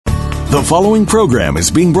The following program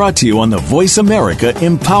is being brought to you on the Voice America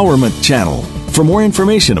Empowerment Channel. For more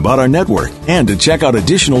information about our network and to check out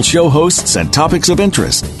additional show hosts and topics of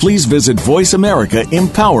interest, please visit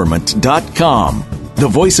voiceamericaempowerment.com. The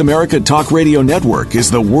Voice America Talk Radio Network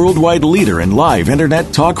is the worldwide leader in live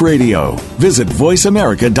Internet talk radio. Visit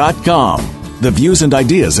voiceamerica.com. The views and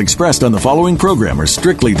ideas expressed on the following program are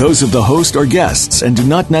strictly those of the host or guests and do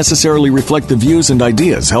not necessarily reflect the views and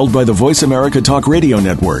ideas held by the Voice America Talk Radio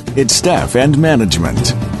Network, its staff, and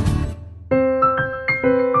management.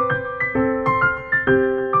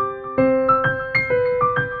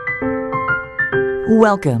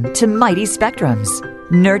 Welcome to Mighty Spectrums,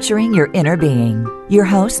 Nurturing Your Inner Being. Your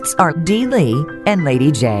hosts are Dee Lee and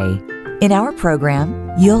Lady J. In our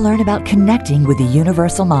program, you'll learn about connecting with the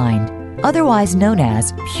universal mind, otherwise known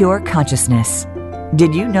as pure consciousness.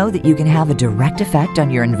 Did you know that you can have a direct effect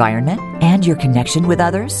on your environment and your connection with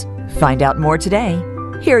others? Find out more today.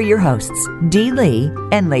 Here are your hosts, Dee Lee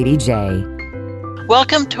and Lady J.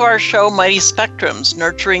 Welcome to our show, Mighty Spectrums,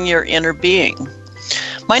 Nurturing Your Inner Being.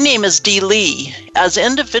 My name is Dee Lee. As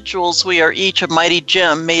individuals, we are each a mighty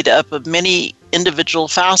gem made up of many individual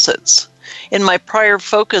facets. In my prior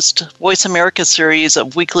focused Voice America series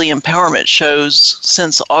of weekly empowerment shows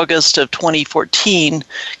since August of 2014,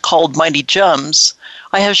 called Mighty Gems,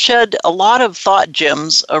 I have shed a lot of thought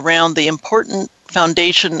gems around the important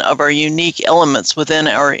foundation of our unique elements within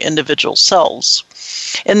our individual selves.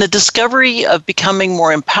 In the discovery of becoming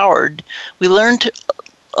more empowered, we learned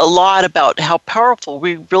a lot about how powerful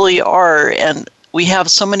we really are, and we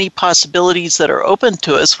have so many possibilities that are open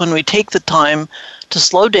to us when we take the time to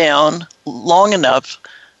slow down long enough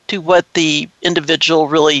to what the individual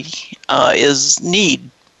really is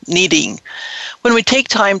needing. When we take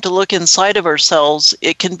time to look inside of ourselves,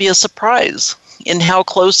 it can be a surprise in how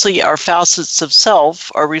closely our facets of self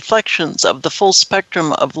are reflections of the full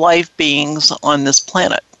spectrum of life beings on this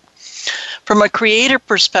planet. From a creator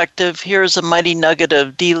perspective, here's a mighty nugget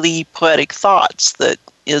of Dee Lee poetic thoughts that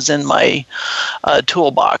is in my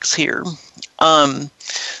toolbox here.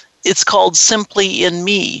 It's called Simply in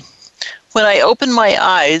Me. When I open my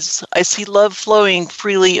eyes, I see love flowing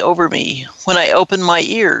freely over me. When I open my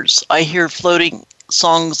ears, I hear floating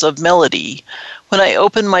songs of melody. When I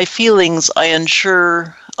open my feelings, I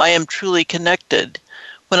ensure I am truly connected.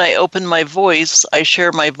 When I open my voice, I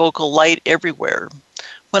share my vocal light everywhere.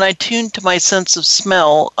 When I tune to my sense of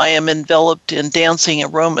smell, I am enveloped in dancing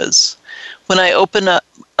aromas. When I open up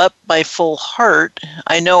my full heart,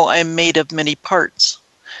 I know I am made of many parts.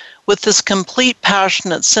 With this complete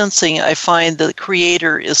passionate sensing, I find that the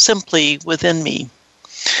Creator is simply within me.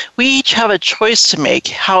 We each have a choice to make.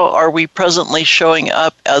 How are we presently showing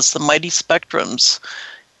up as the mighty spectrums,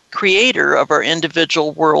 creator of our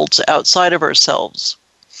individual worlds outside of ourselves?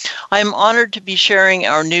 I am honored to be sharing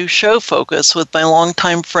our new show focus with my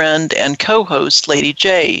longtime friend and co-host, Lady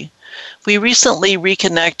J. We recently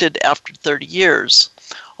reconnected after 30 years.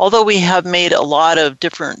 Although we have made a lot of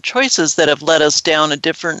different choices that have led us down a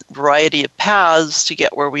different variety of paths to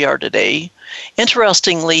get where we are today,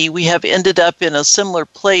 interestingly, we have ended up in a similar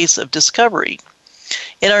place of discovery.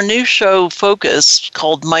 In our new show focus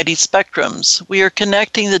called Mighty Spectrums, we are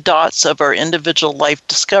connecting the dots of our individual life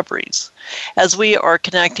discoveries. As we are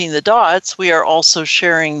connecting the dots, we are also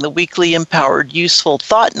sharing the weekly empowered useful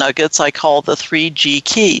thought nuggets I call the 3G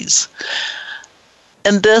keys.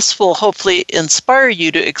 And this will hopefully inspire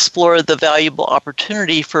you to explore the valuable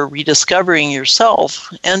opportunity for rediscovering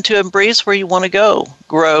yourself and to embrace where you want to go,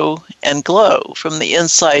 grow, and glow from the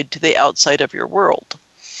inside to the outside of your world.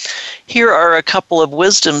 Here are a couple of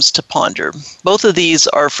wisdoms to ponder. Both of these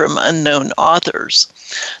are from unknown authors.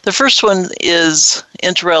 The first one is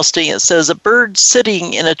interesting. It says, "A bird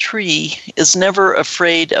sitting in a tree is never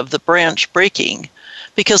afraid of the branch breaking,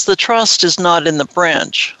 because the trust is not in the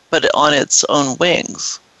branch, but on its own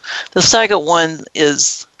wings." The second one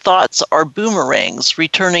is, "Thoughts are boomerangs,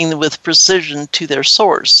 returning with precision to their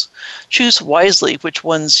source. Choose wisely which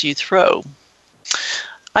ones you throw."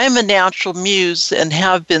 I am a natural muse and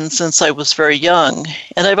have been since I was very young,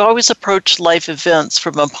 and I've always approached life events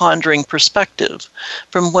from a pondering perspective,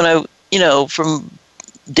 from from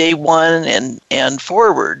day one and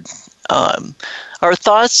forward. Our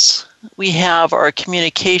thoughts we have our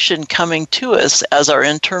communication coming to us as our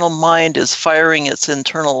internal mind is firing its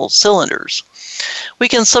internal cylinders. We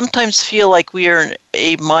can sometimes feel like we are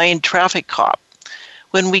a mind traffic cop.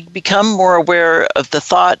 When we become more aware of the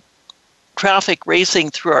thought traffic racing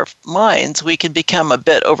through our minds, we can become a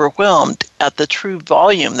bit overwhelmed at the true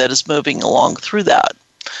volume that is moving along through that.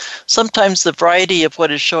 Sometimes the variety of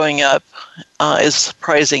what is showing up is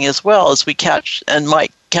surprising as well, as we catch and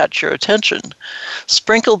might catch your attention.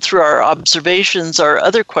 Sprinkled through our observations are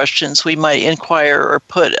other questions we might inquire or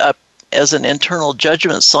put up as an internal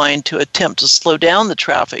judgment sign to attempt to slow down the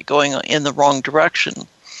traffic going in the wrong direction.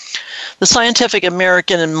 The Scientific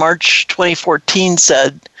American in March 2014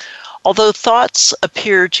 said, although thoughts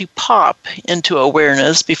appear to pop into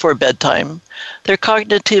awareness before bedtime, their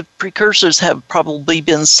cognitive precursors have probably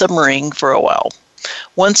been simmering for a while.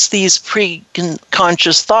 Once these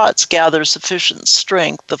pre-conscious thoughts gather sufficient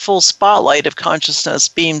strength, the full spotlight of consciousness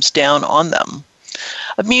beams down on them.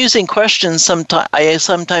 Amusing questions I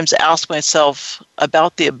sometimes ask myself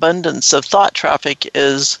about the abundance of thought traffic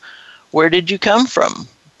is, where did you come from?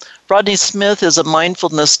 Rodney Smith is a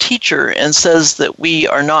mindfulness teacher and says that we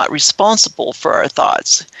are not responsible for our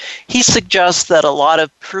thoughts. He suggests that a lot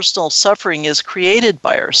of personal suffering is created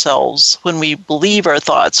by ourselves when we believe our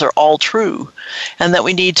thoughts are all true, and that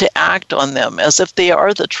we need to act on them as if they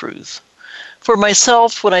are the truth. For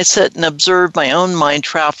myself, when I sit and observe my own mind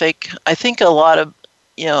traffic, I think a lot of,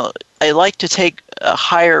 I like to take a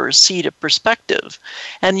higher seat of perspective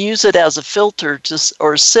and use it as a filter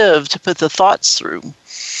or sieve to put the thoughts through.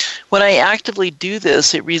 When I actively do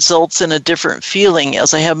this, it results in a different feeling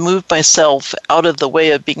as I have moved myself out of the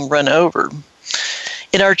way of being run over.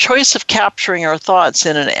 In our choice of capturing our thoughts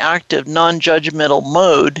in an active, non-judgmental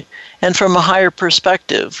mode and from a higher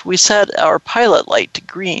perspective, we set our pilot light to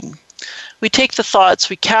green. We take the thoughts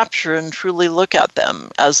we capture and truly look at them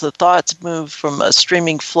as the thoughts move from a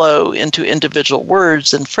streaming flow into individual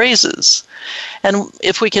words and phrases. And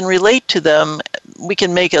if we can relate to them, we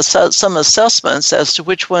can make some assessments as to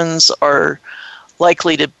which ones are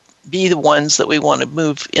likely to be the ones that we want to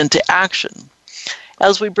move into action.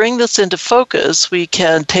 As we bring this into focus, we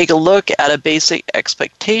can take a look at a basic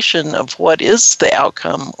expectation of what is the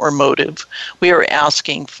outcome or motive we are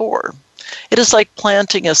asking for. It is like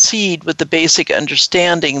planting a seed with the basic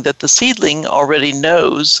understanding that the seedling already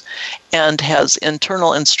knows and has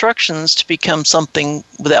internal instructions to become something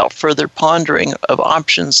without further pondering of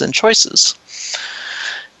options and choices.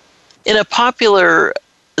 In a popular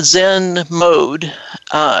Zen mode,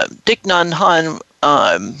 Thich Nhat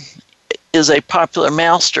Hanh is a popular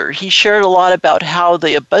master. He shared a lot about how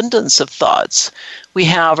the abundance of thoughts we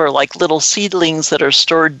have are like little seedlings that are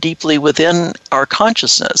stored deeply within our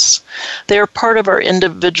consciousness. They are part of our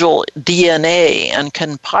individual DNA and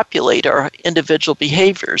can populate our individual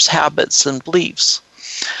behaviors, habits, and beliefs.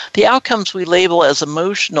 The outcomes we label as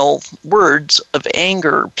emotional words of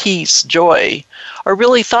anger, peace, joy are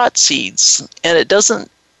really thought seeds, and it doesn't,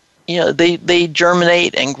 they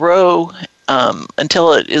germinate and grow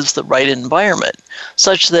until it is the right environment,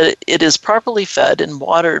 such that it is properly fed and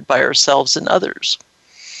watered by ourselves and others.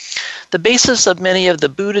 The basis of many of the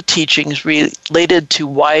Buddha teachings related to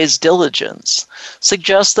wise diligence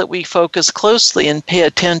suggests that we focus closely and pay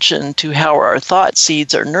attention to how our thought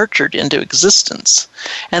seeds are nurtured into existence,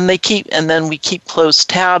 and then we keep close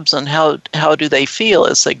tabs on how do they feel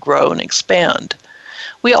as they grow and expand.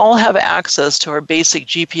 We all have access to our basic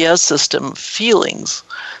GPS system of feelings,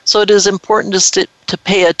 so it is important to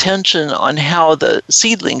pay attention on how the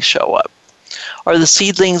seedlings show up. Are the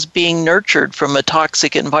seedlings being nurtured from a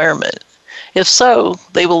toxic environment? If so,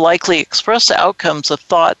 they will likely express outcomes of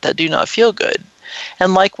thought that do not feel good,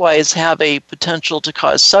 and likewise have a potential to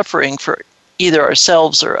cause suffering for either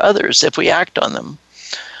ourselves or others if we act on them.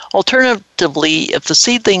 Alternatively, if the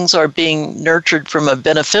seedlings are being nurtured from a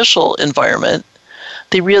beneficial environment,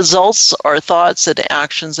 the results are thoughts and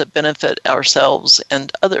actions that benefit ourselves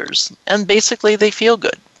and others, and basically they feel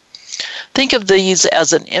good. Think of these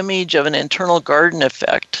as an image of an internal garden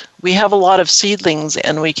effect. We have a lot of seedlings,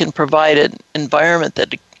 and we can provide an environment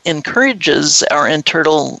that encourages our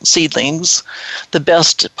internal seedlings the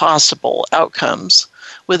best possible outcomes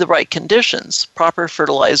with the right conditions, proper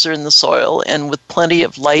fertilizer in the soil, and with plenty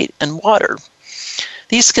of light and water.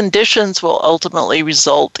 These conditions will ultimately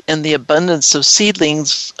result in the abundance of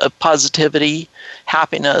seedlings of positivity,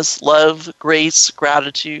 happiness, love, grace,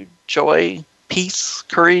 gratitude, joy, peace,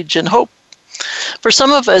 courage, and hope. For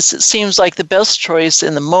some of us, it seems like the best choice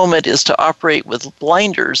in the moment is to operate with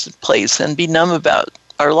blinders in place and be numb about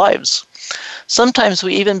our lives. Sometimes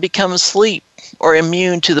we even become asleep or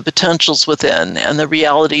immune to the potentials within and the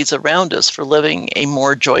realities around us for living a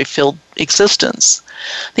more joy-filled existence.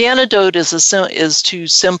 The antidote is to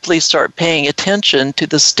simply start paying attention to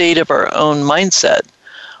the state of our own mindset,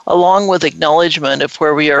 along with acknowledgement of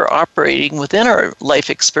where we are operating within our life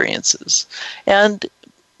experiences, and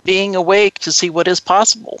being awake to see what is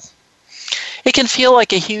possible. It can feel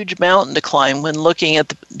like a huge mountain to climb when looking at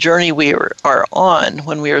the journey we are on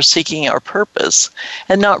when we are seeking our purpose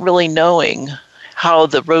and not really knowing how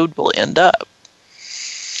the road will end up.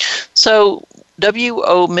 So,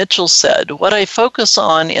 W.O. Mitchell said, "What I focus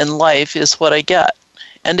on in life is what I get.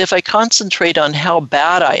 And if I concentrate on how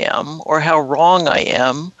bad I am, or how wrong I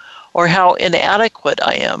am, or how inadequate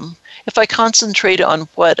I am, if I concentrate on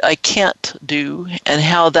what I can't do and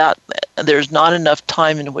how that there's not enough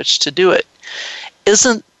time in which to do it,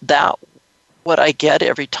 isn't that what I get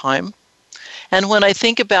every time? And when I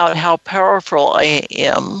think about how powerful I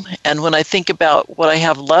am, and when I think about what I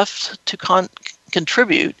have left to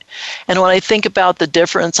contribute, and when I think about the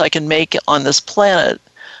difference I can make on this planet,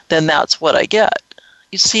 then that's what I get.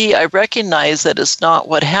 You see, I recognize that it's not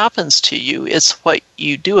what happens to you, it's what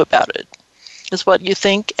you do about it. It's what you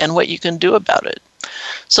think and what you can do about it.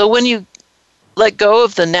 So when you let go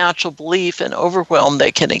of the natural belief and overwhelm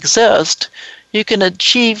that can exist, you can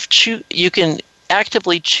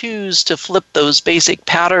actively choose to flip those basic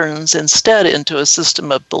patterns instead into a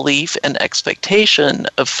system of belief and expectation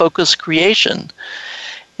of focused creation,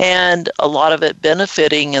 and a lot of it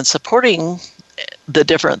benefiting and supporting the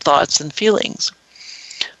different thoughts and feelings.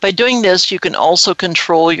 By doing this, you can also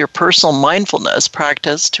control your personal mindfulness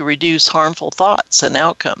practice to reduce harmful thoughts and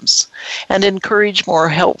outcomes, and encourage more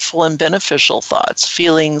helpful and beneficial thoughts,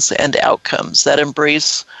 feelings, and outcomes that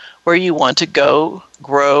embrace where you want to go,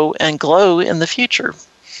 grow, and glow in the future.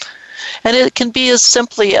 And it can be as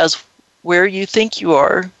simply as where you think you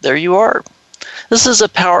are, there you are. This is a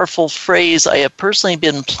powerful phrase I have personally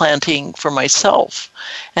been planting for myself,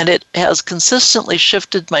 and it has consistently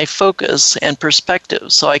shifted my focus and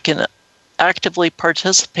perspective so I can actively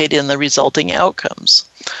participate in the resulting outcomes,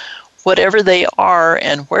 whatever they are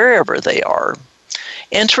and wherever they are.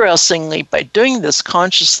 Interestingly, by doing this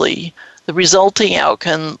consciously, the resulting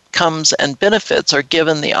outcomes and benefits are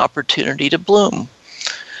given the opportunity to bloom.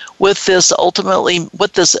 What this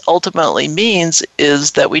ultimately means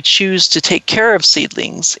is that we choose to take care of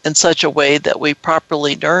seedlings in such a way that we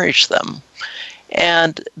properly nourish them.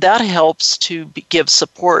 And that helps to give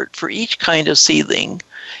support for each kind of seedling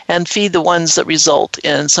and feed the ones that result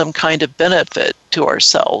in some kind of benefit to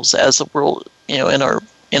ourselves as a world, in our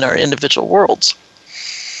individual worlds.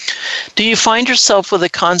 Do you find yourself with a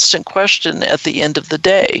constant question at the end of the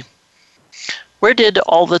day? Where did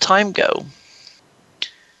all the time go?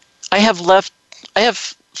 I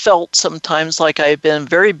have felt sometimes like I've been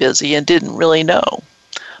very busy and didn't really know.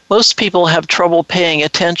 Most people have trouble paying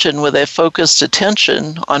attention with a focused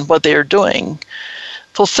attention on what they are doing.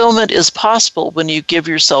 Fulfillment is possible when you give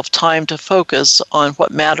yourself time to focus on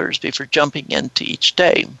what matters before jumping into each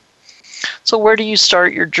day. So where do you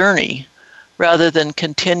start your journey? Rather than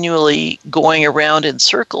continually going around in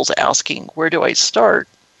circles asking, where do I start?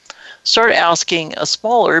 Start asking a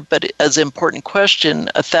smaller but as important question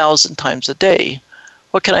 1,000 times a day.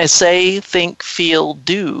 What can I say, think, feel,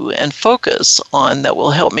 do, and focus on that will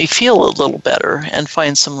help me feel a little better and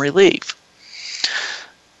find some relief?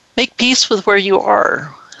 Make peace with where you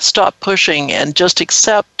are. Stop pushing and just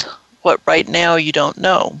accept what right now you don't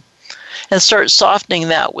know. And start softening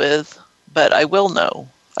that with, but I will know.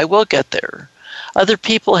 I will get there. Other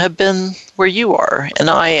people have been where you are, and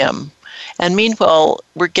I am. And meanwhile,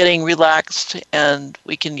 we're getting relaxed and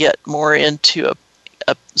we can get more into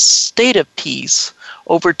a state of peace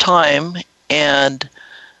over time. And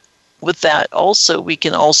with that also, we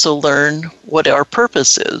can also learn what our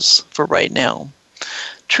purpose is for right now.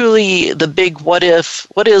 Truly, the big what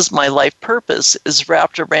is my life purpose is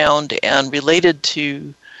wrapped around and related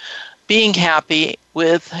to being happy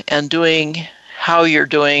with and doing how you're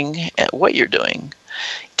doing and what you're doing.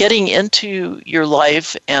 Getting into your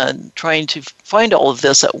life and trying to find all of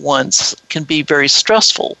this at once can be very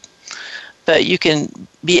stressful. But you can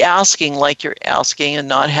be asking like you're asking and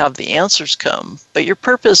not have the answers come. But your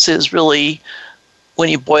purpose is really, when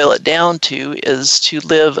you boil it down to, is to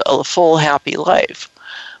live a full, happy life.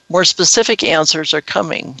 More specific answers are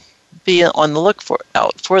coming. Be on the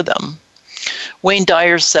lookout for them. Wayne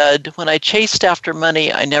Dyer said, "When I chased after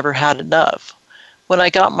money, I never had enough. When I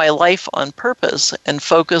got my life on purpose and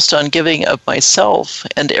focused on giving of myself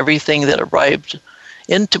and everything that arrived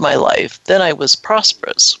into my life, then I was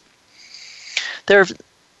prosperous."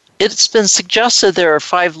 It's been suggested there are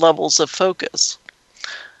 5 levels of focus.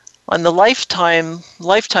 On the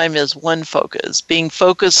lifetime is one focus. Being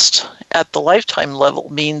focused at the lifetime level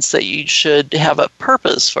means that you should have a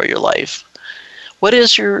purpose for your life. What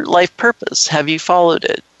is your life purpose? Have you followed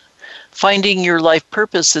it? Finding your life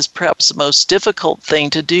purpose is perhaps the most difficult thing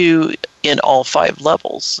to do in all 5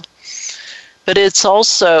 levels. But it's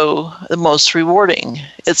also the most rewarding.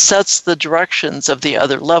 It sets the directions of the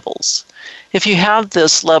other levels. If you have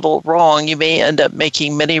this level wrong, you may end up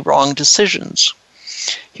making many wrong decisions.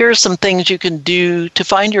 Here are some things you can do to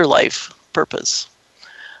find your life purpose.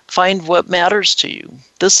 Find what matters to you.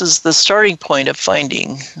 This is the starting point of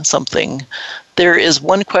finding something. There is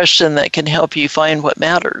one question that can help you find what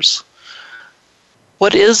matters.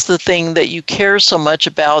 What is the thing that you care so much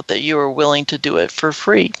about that you are willing to do it for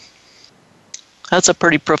free? That's a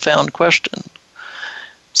pretty profound question.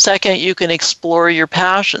 Second, you can explore your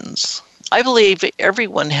passions. I believe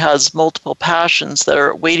everyone has multiple passions that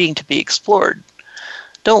are waiting to be explored.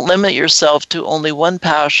 Don't limit yourself to only one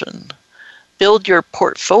passion. Build your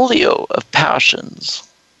portfolio of passions.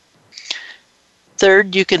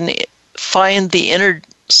 Third, you can find the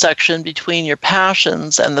intersection between your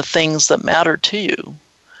passions and the things that matter to you.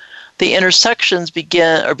 The intersections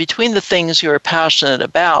between the things you are passionate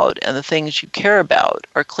about and the things you care about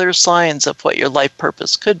are clear signs of what your life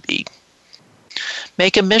purpose could be.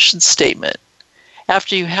 Make a mission statement.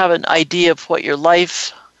 After you have an idea of what your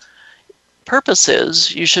life purpose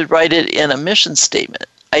is, you should write it in a mission statement.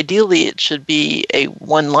 Ideally, it should be a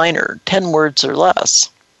one-liner, 10 words or less.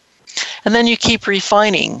 And then you keep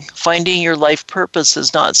refining. Finding your life purpose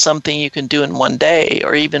is not something you can do in one day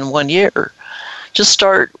or even 1 year. Just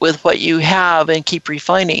start with what you have and keep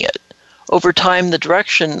refining it. Over time, the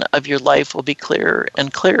direction of your life will be clearer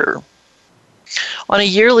and clearer. On a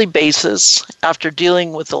yearly basis, after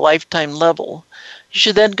dealing with the lifetime level, you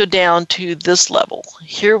should then go down to this level.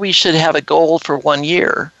 Here we should have a goal for 1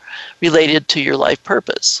 year related to your life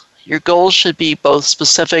purpose. Your goals should be both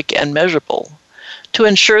specific and measurable. To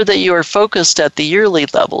ensure that you are focused at the yearly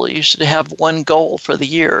level, you should have one goal for the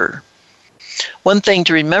year. One thing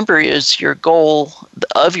to remember is your goal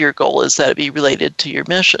is that it be related to your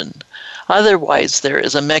mission. Otherwise, there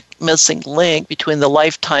is a missing link between the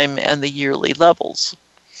lifetime and the yearly levels.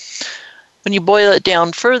 When you boil it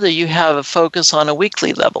down further, you have a focus on a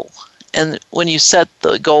weekly level. And when you set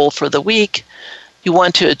the goal for the week, you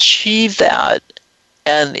want to achieve that,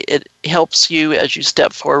 and it helps you as you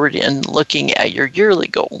step forward in looking at your yearly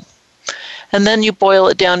goal. And then you boil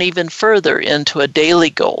it down even further into a daily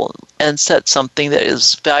goal and set something that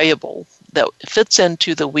is valuable, that fits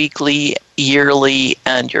into the weekly, yearly,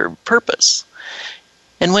 and your purpose.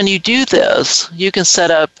 And when you do this, you can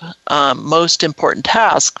set up most important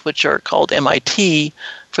tasks, which are called MIT,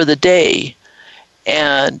 for the day.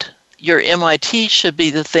 And your MIT should be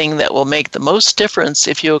the thing that will make the most difference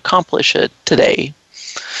if you accomplish it today.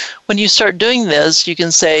 When you start doing this, you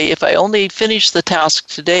can say, if I only finish the task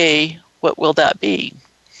today, what will that be?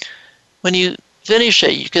 When you finish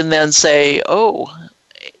it, you can then say,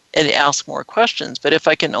 and ask more questions. But if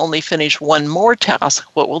I can only finish one more task,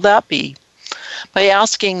 what will that be? By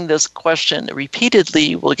asking this question repeatedly,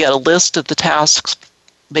 you will get a list of the tasks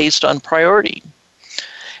based on priority.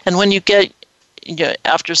 And when you get,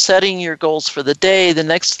 after setting your goals for the day, the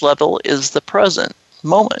next level is the present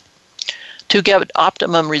moment. To get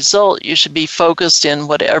optimum result, you should be focused in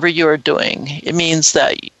whatever you are doing. It means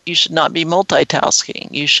that you should not be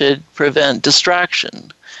multitasking. You should prevent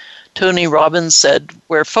distraction. Tony Robbins said,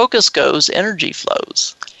 where focus goes, energy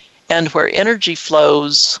flows. And where energy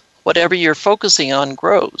flows, whatever you're focusing on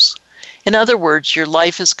grows. In other words, your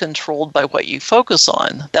life is controlled by what you focus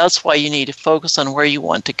on. That's why you need to focus on where you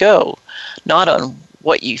want to go, not on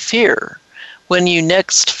what you fear. When you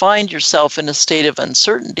next find yourself in a state of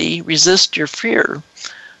uncertainty, resist your fear.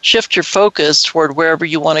 Shift your focus toward wherever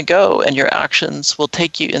you want to go, and your actions will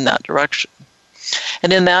take you in that direction.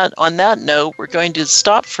 And on that note, we're going to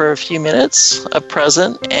stop for a few minutes of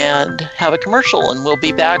present and have a commercial, and we'll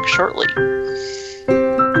be back shortly.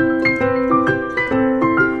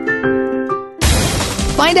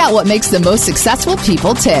 Find out what makes the most successful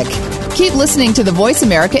people tick. Keep listening to the Voice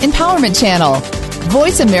America Empowerment Channel.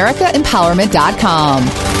 VoiceAmericaEmpowerment.com.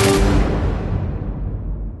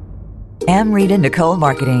 Amrita Nicole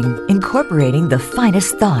Marketing, incorporating the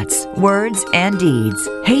finest thoughts, words, and deeds,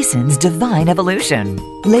 hastens divine evolution.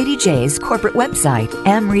 Lady J's corporate website,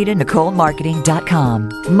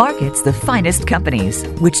 AmritaNicoleMarketing.com, markets the finest companies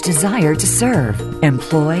which desire to serve,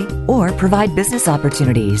 employ, or provide business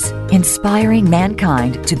opportunities, inspiring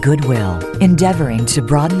mankind to goodwill, endeavoring to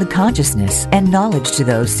broaden the consciousness and knowledge to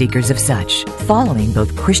those seekers of such, following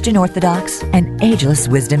both Christian Orthodox and ageless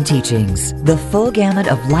wisdom teachings. The full gamut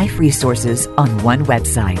of life resources on one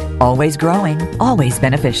website. Always growing, always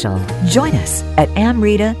beneficial. Join us at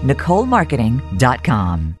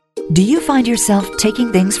AmritaNicoleMarketing.com. Do you find yourself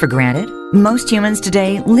taking things for granted? Most humans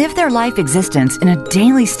today live their life existence in a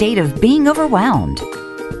daily state of being overwhelmed.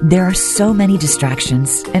 There are so many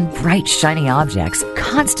distractions and bright, shiny objects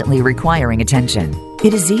constantly requiring attention.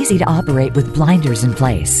 It is easy to operate with blinders in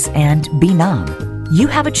place and be numb. You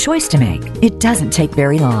have a choice to make. It doesn't take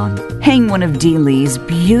very long. Hang one of Dee Lee's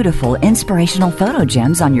beautiful inspirational photo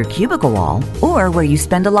gems on your cubicle wall or where you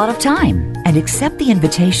spend a lot of time, and accept the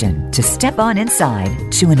invitation to step on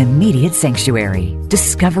inside to an immediate sanctuary.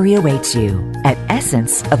 Discovery awaits you at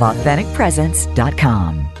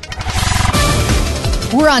essenceofauthenticpresence.com.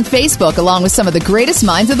 We're on Facebook along with some of the greatest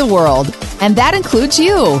minds of the world, and that includes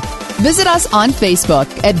you. Visit us on Facebook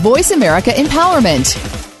at Voice America Empowerment.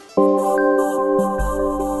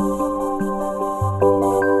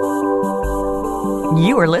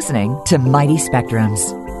 You are listening to Mighty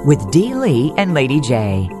Spectrums with Dee Lee and Lady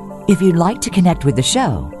J. If you'd like to connect with the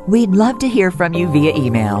show, we'd love to hear from you via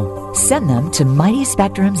email. Send them to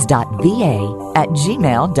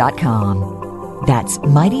mightyspectrums.va@gmail.com. That's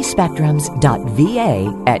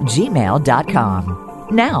mightyspectrums.va@gmail.com.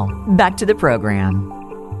 Now, back to the program.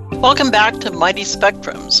 Welcome back to Mighty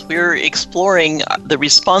Spectrums. We're exploring the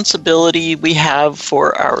responsibility we have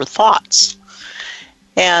for our thoughts.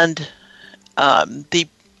 And the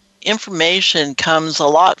information comes a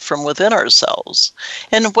lot from within ourselves.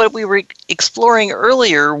 And what we were exploring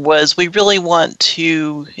earlier was we really want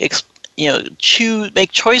to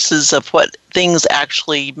make choices of what things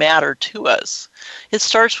actually matter to us. It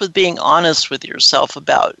starts with being honest with yourself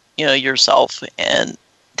about yourself, and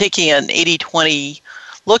taking an 80-20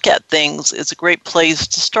 look at things is a great place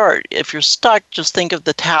to start. If you're stuck, just think of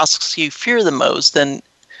the tasks you fear the most and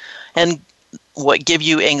what give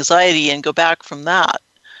you anxiety and go back from that.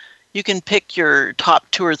 You can pick your top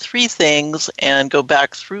 2 or 3 things and go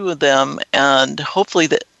back through them, and hopefully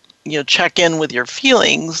that check in with your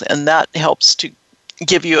feelings, and that helps to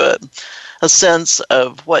give you a sense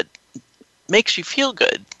of what makes you feel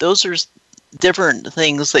good. Those are different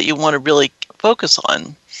things that you want to really focus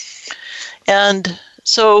on. And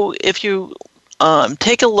so if you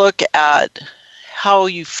take a look at how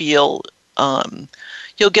you feel,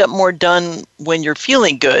 you'll get more done when you're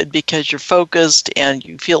feeling good because you're focused and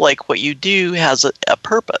you feel like what you do has a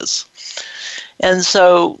purpose. And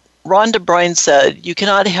so Rhonda Bryan said, "You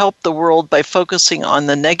cannot help the world by focusing on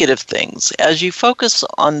the negative things. As you focus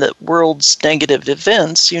on the world's negative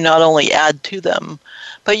events, you not only add to them,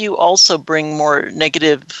 but you also bring more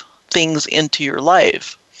negative things into your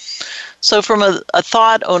life." So from a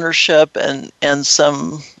thought ownership and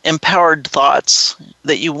some empowered thoughts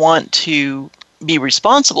that you want to be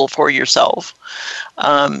responsible for yourself,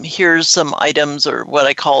 here's some items, or what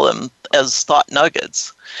I call them as thought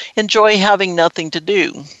nuggets. Enjoy having nothing to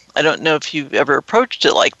do. I don't know if you've ever approached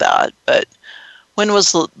it like that, but when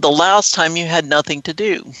was the last time you had nothing to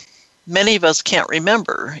do? Many of us can't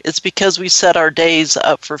remember. It's because we set our days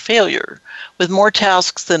up for failure, with more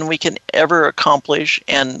tasks than we can ever accomplish,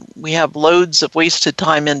 and we have loads of wasted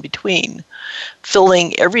time in between.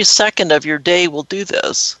 Filling every second of your day will do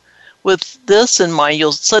this. With this in mind,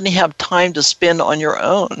 you'll suddenly have time to spend on your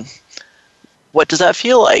own. What does that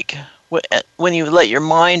feel like? When you let your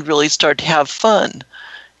mind really start to have fun,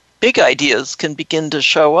 big ideas can begin to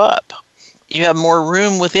show up. You have more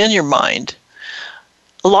room within your mind.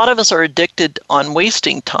 A lot of us are addicted on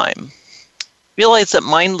wasting time. Realize that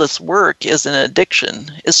mindless work is an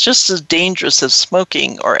addiction. It's just as dangerous as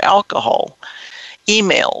smoking or alcohol.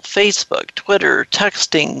 Email, Facebook, Twitter,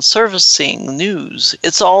 texting, servicing, news,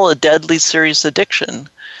 it's all a deadly serious addiction.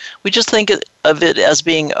 We just think of it as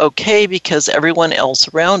being okay because everyone else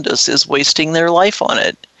around us is wasting their life on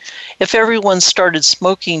it. If everyone started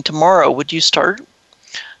smoking tomorrow, would you start?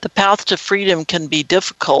 The path to freedom can be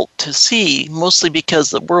difficult to see, mostly because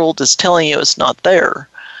the world is telling you it's not there.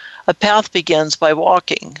 A path begins by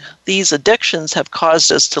walking. These addictions have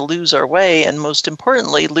caused us to lose our way and, most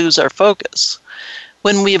importantly, lose our focus.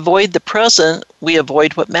 When we avoid the present, we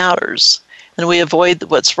avoid what matters, and we avoid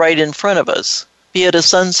what's right in front of us, be it a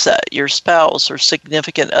sunset, your spouse or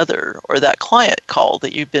significant other, or that client call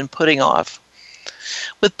that you've been putting off.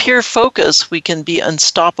 With pure focus, we can be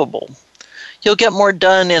unstoppable. You'll get more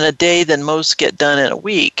done in a day than most get done in a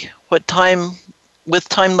week. With time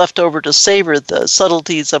left over to savor the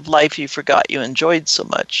subtleties of life you forgot you enjoyed so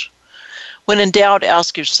much. When in doubt,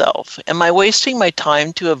 ask yourself, am I wasting my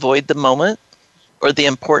time to avoid the moment or the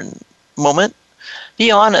important moment?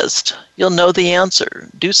 Be honest. You'll know the answer.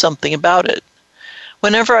 Do something about it.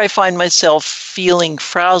 Whenever I find myself feeling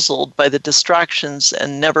frazzled by the distractions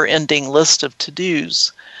and never-ending list of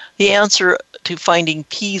to-dos, the answer to finding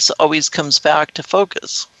peace always comes back to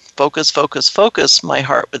focus. Focus, focus, focus, my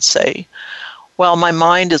heart would say, while my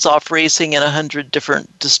mind is off racing in 100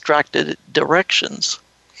 different distracted directions.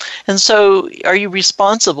 And so, are you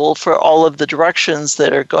responsible for all of the directions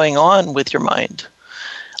that are going on with your mind?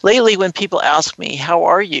 Lately, when people ask me, "How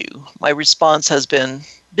are you?" my response has been,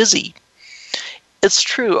 "Busy." It's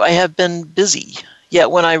true, I have been busy.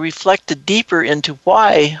 Yet when I reflected deeper into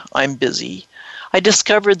why I'm busy, I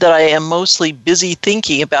discovered that I am mostly busy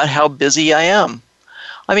thinking about how busy I am.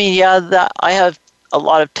 I mean, that I have a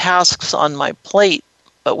lot of tasks on my plate,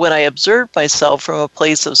 but when I observed myself from a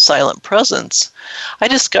place of silent presence, I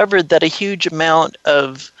discovered that a huge amount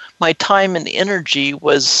of my time and energy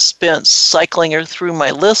was spent cycling through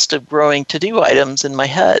my list of growing to-do items in my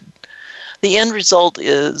head. The end result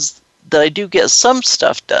is that I do get some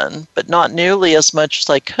stuff done, but not nearly as much as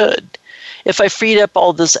I could. If I freed up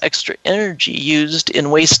all this extra energy used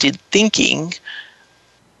in wasted thinking,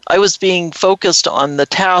 I was being focused on the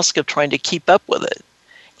task of trying to keep up with it.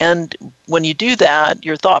 And when you do that,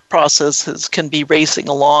 your thought processes can be racing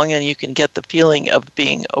along and you can get the feeling of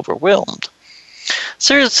being overwhelmed.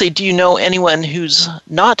 Seriously, do you know anyone who's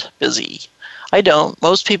not busy? I don't.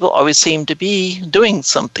 Most people always seem to be doing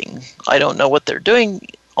something. I don't know what they're doing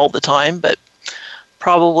all the time, but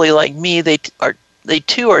probably like me, they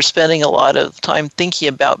too are spending a lot of time thinking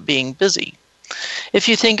about being busy. If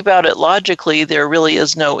you think about it logically, there really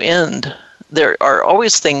is no end. There are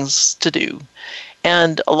always things to do,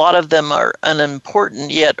 and a lot of them are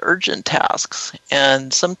unimportant yet urgent tasks,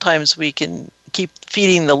 and sometimes we can keep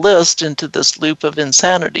feeding the list into this loop of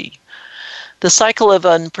insanity. The cycle of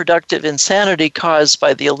unproductive insanity caused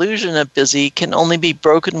by the illusion of busy can only be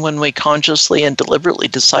broken when we consciously and deliberately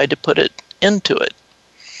decide to put it into it.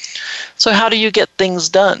 So how do you get things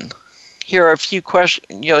done? Here are a few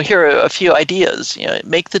questions. Here are a few ideas.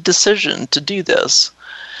 Make the decision to do this.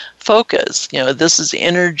 Focus. This is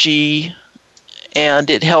energy, and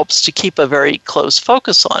it helps to keep a very close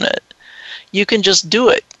focus on it. You can just do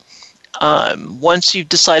it. Once you've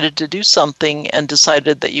decided to do something and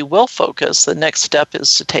decided that you will focus, the next step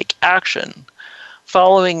is to take action.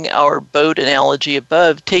 Following our boat analogy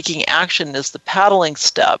above, taking action is the paddling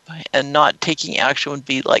step, and not taking action would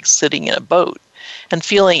be like sitting in a boat and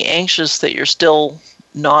feeling anxious that you're still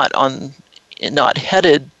not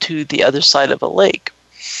headed to the other side of a lake.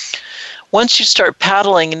 Once you start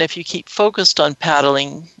paddling, and if you keep focused on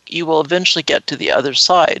paddling, you will eventually get to the other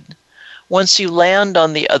side. Once you land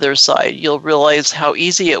on the other side, you'll realize how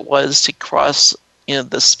easy it was to cross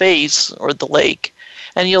the space or the lake,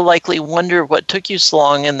 and you'll likely wonder what took you so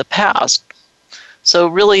long in the past. So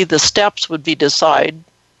really the steps would be decide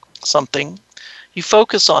something, you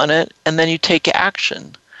focus on it, and then you take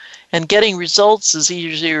action. And getting results is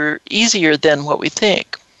easier than what we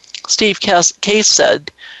think. Steve Case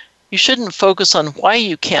said, "You shouldn't focus on why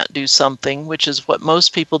you can't do something, which is what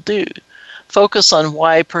most people do. Focus on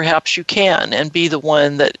why perhaps you can, and be the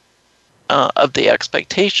one that of the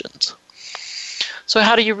expectations." So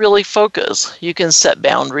how do you really focus? You can set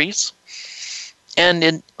boundaries,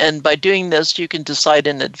 and by doing this, you can decide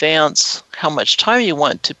in advance how much time you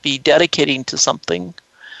want to be dedicating to something.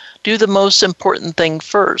 Do the most important thing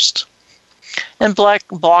first, and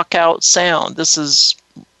block out sound. This is,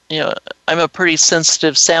 I'm a pretty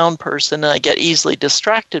sensitive sound person, and I get easily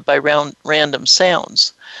distracted by random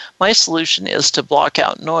sounds. My solution is to block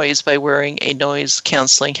out noise by wearing a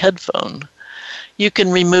noise-canceling headphone. You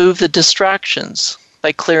can remove the distractions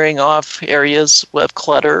by clearing off areas with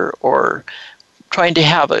clutter or trying to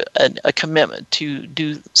have a commitment to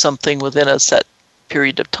do something within a set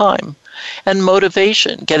period of time. And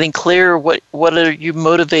motivation, getting clear what are you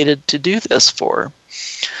motivated to do this for.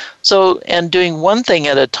 So, and doing one thing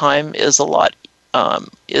at a time is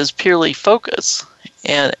is purely focus.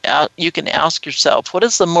 And you can ask yourself, what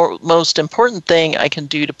is the most important thing I can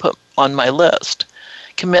do to put on my list?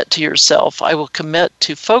 Commit to yourself. I will commit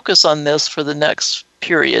to focus on this for the next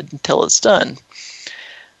period until it's done.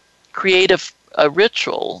 Create a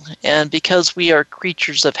ritual. And because we are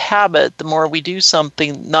creatures of habit, the more we do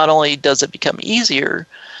something, not only does it become easier,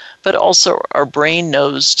 but also our brain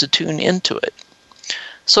knows to tune into it.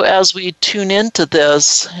 So as we tune into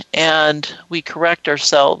this and we correct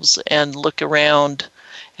ourselves and look around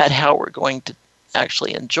at how we're going to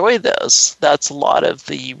actually enjoy this, that's a lot of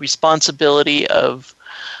the responsibility of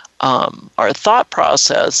our thought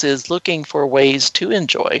process, is looking for ways to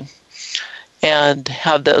enjoy and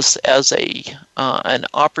have this as an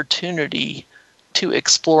opportunity to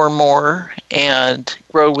explore more and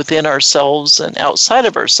grow within ourselves and outside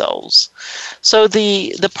of ourselves. So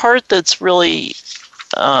the part that's really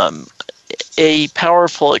a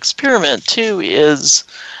powerful experiment too is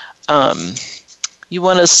you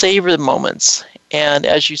want to savor the moments, and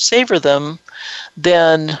as you savor them,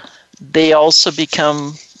 then they also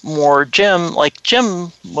become more gem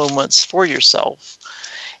moments for yourself.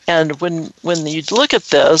 And when you look at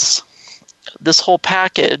this whole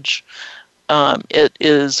package, it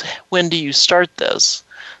is, when do you start this?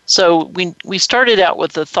 So we started out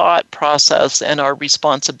with the thought process and our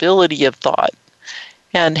responsibility of thought.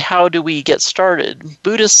 And how do we get started?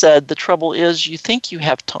 Buddha said the trouble is you think you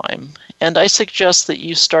have time. And I suggest that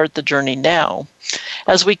you start the journey now.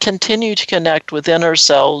 As we continue to connect within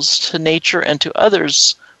ourselves, to nature, and to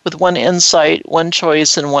others with one insight, one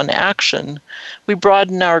choice, and one action, we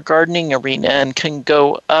broaden our gardening arena and can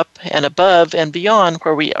go up and above and beyond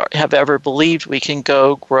where we have ever believed we can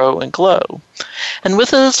go, grow, and glow. And with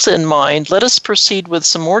this in mind, let us proceed with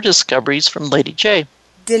some more discoveries from Lady J.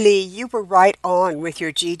 Dilly, you were right on with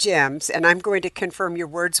your G-Gems, and I'm going to confirm your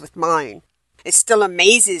words with mine. It still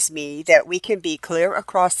amazes me that we can be clear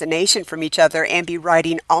across the nation from each other and be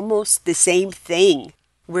writing almost the same thing.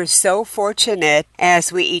 We're so fortunate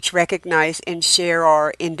as we each recognize and share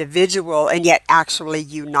our individual and yet actually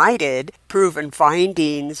united proven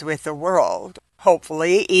findings with the world,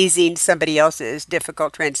 hopefully easing somebody else's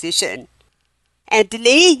difficult transition. And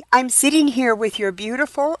Lee, I'm sitting here with your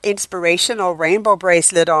beautiful, inspirational rainbow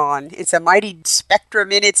bracelet on. It's a mighty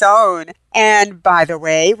spectrum in its own. And by the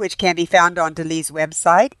way, which can be found on Delee's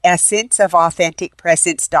website,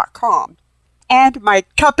 essenceofauthenticpresence.com. And my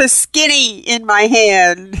cup of skinny in my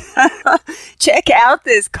hand. Check out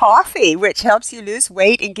this coffee, which helps you lose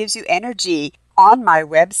weight and gives you energy, on my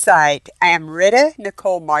website. I am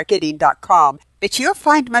RitaNicoleMarketing.com. But you'll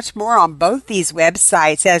find much more on both these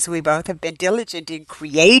websites, as we both have been diligent in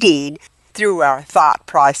creating through our thought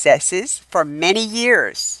processes for many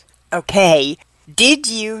years. Okay, did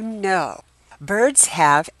you know birds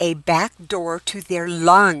have a back door to their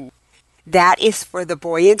lung? That is for the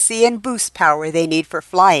buoyancy and boost power they need for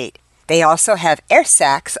flight. They also have air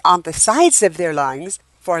sacs on the sides of their lungs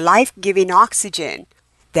for life-giving oxygen.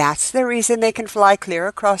 That's the reason they can fly clear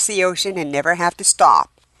across the ocean and never have to stop.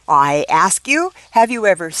 I ask you, have you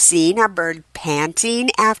ever seen a bird panting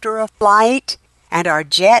after a flight? And our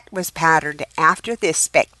jet was patterned after this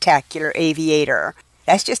spectacular aviator.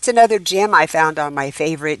 That's just another gem I found on my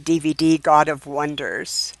favorite DVD, God of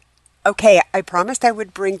Wonders. Okay, I promised I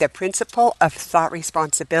would bring the principle of thought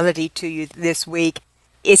responsibility to you this week.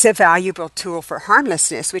 It's a valuable tool for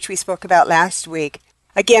harmlessness, which we spoke about last week.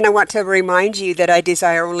 Again, I want to remind you that I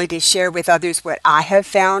desire only to share with others what I have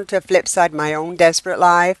found to flipside my own desperate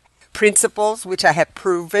life, principles which I have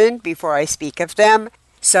proven before I speak of them,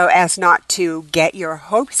 so as not to get your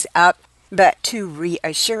hopes up, but to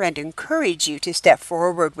reassure and encourage you to step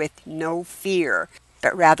forward with no fear,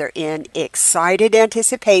 but rather in excited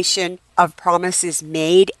anticipation of promises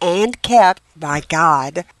made and kept by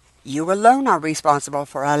God. You alone are responsible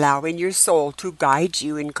for allowing your soul to guide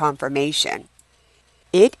you in confirmation.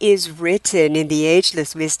 It is written in the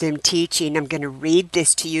Ageless Wisdom teaching, I'm going to read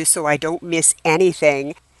this to you so I don't miss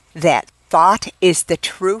anything, that thought is the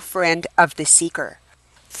true friend of the seeker.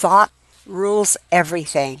 Thought rules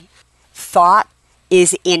everything. Thought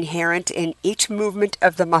is inherent in each movement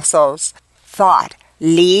of the muscles. Thought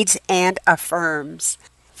leads and affirms.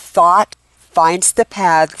 Thought finds the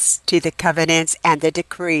paths to the covenants and the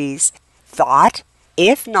decrees. Thought,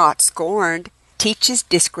 if not scorned, teaches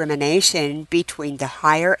discrimination between the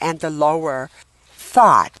higher and the lower.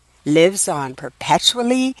 Thought lives on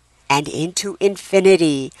perpetually and into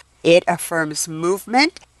infinity. It affirms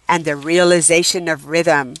movement and the realization of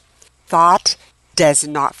rhythm. Thought does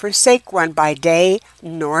not forsake one by day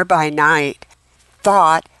nor by night.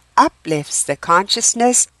 Thought uplifts the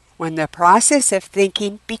consciousness when the process of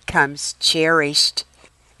thinking becomes cherished.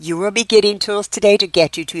 You will be getting tools today to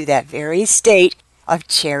get you to that very state of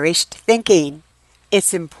cherished thinking.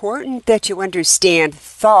 It's important that you understand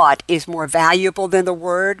thought is more valuable than the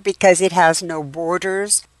word because it has no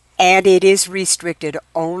borders and it is restricted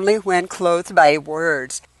only when clothed by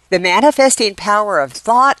words. The manifesting power of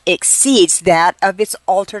thought exceeds that of its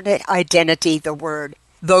alternate identity, the word.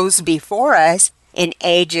 Those before us, in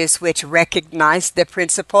ages which recognized the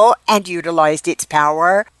principle and utilized its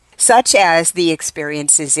power, such as the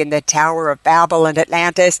experiences in the Tower of Babel and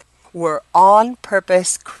Atlantis, were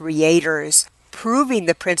on-purpose creators, proving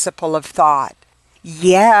the principle of thought.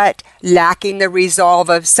 Yet, lacking the resolve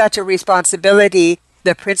of such a responsibility,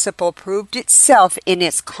 the principle proved itself in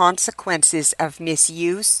its consequences of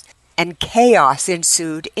misuse, and chaos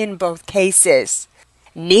ensued in both cases.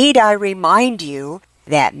 Need I remind you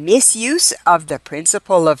that misuse of the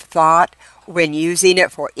principle of thought, when using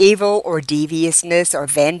it for evil or deviousness or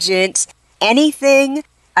vengeance, anything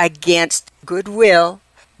against goodwill,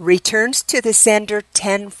 returns to the sender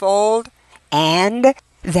tenfold, and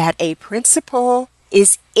that a principle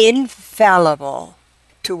is infallible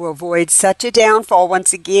to avoid such a downfall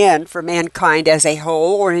once again for mankind as a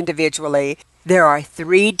whole or individually. There are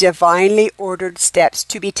 3 divinely ordered steps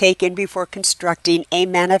to be taken before constructing a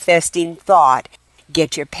manifesting thought.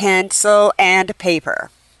 Get your pencil and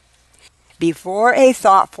paper. Before a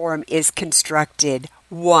thought form is constructed,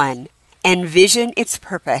 1. Envision its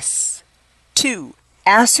purpose. 2.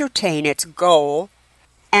 Ascertain its goal.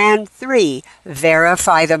 And 3.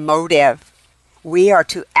 Verify the motive. We are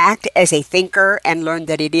to act as a thinker and learn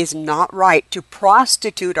that it is not right to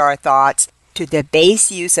prostitute our thoughts to the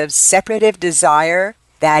base use of separative desire,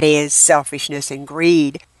 that is, selfishness and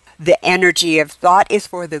greed. The energy of thought is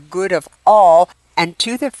for the good of all and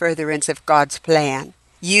to the furtherance of God's plan.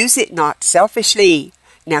 Use it not selfishly.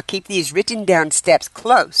 Now keep these written down steps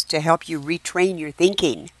close to help you retrain your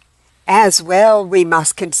thinking. As well, we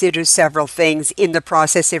must consider several things in the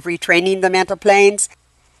process of retraining the mental planes.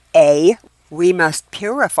 A. We must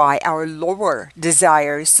purify our lower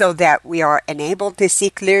desires so that we are enabled to see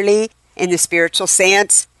clearly in the spiritual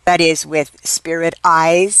sense, that is, with spirit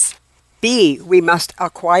eyes. B. We must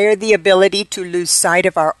acquire the ability to lose sight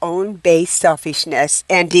of our own base selfishness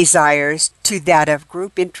and desires to that of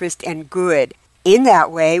group interest and good. In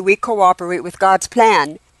that way, we cooperate with God's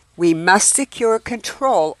plan. We must secure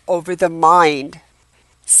control over the mind.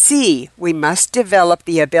 C. We must develop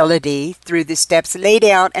the ability, through the steps laid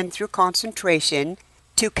out and through concentration,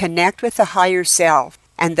 to connect with the higher self,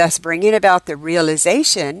 and thus bringing about the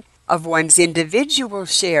realization of one's individual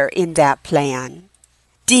share in that plan.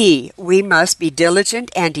 D. We must be diligent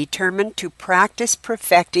and determined to practice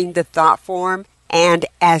perfecting the thought form, and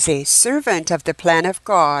as a servant of the plan of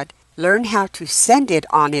God, learn how to send it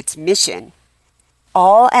on its mission.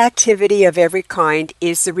 All activity of every kind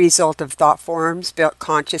is the result of thought forms built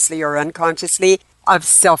consciously or unconsciously, of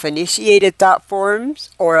self-initiated thought forms,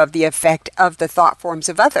 or of the effect of the thought forms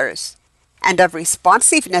of others, and of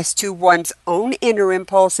responsiveness to one's own inner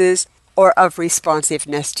impulses, or of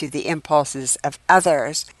responsiveness to the impulses of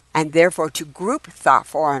others, and therefore to group thought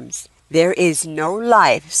forms. There is no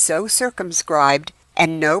life so circumscribed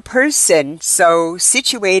and no person so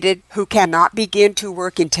situated who cannot begin to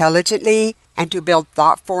work intelligently and to build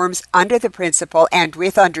thought forms under the principle and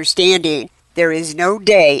with understanding. There is no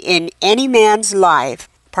day in any man's life,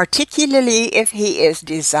 particularly if he is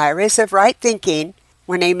desirous of right thinking,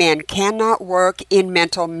 when a man cannot work in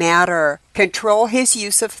mental matter, control his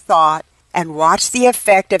use of thought, and watch the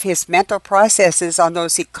effect of his mental processes on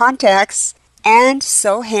those he contacts, and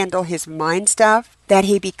so handle his mind stuff that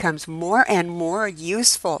he becomes more and more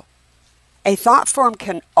useful. A thought form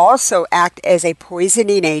can also act as a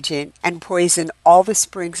poisoning agent and poison all the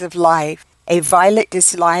springs of life. A violent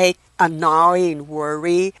dislike, a gnawing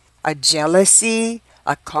worry, a jealousy,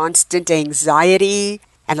 a constant anxiety,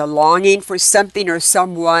 and a longing for something or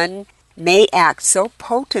someone may act so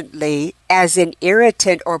potently as an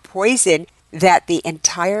irritant or poison that the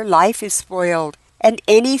entire life is spoiled and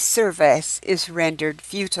any service is rendered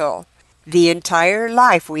futile. The entire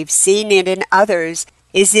life, we've seen it in others,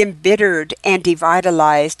 is embittered and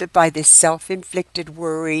devitalized by this self-inflicted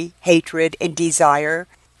worry, hatred, and desire.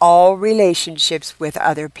 All relationships with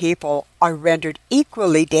other people are rendered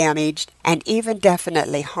equally damaged and even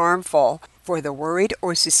definitely harmful, for the worried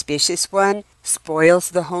or suspicious one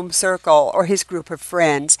spoils the home circle or his group of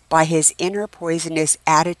friends by his inner poisonous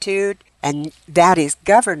attitude, and that is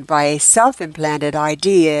governed by a self-implanted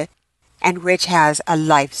idea, and which has a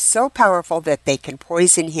life so powerful that they can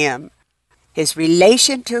poison him. His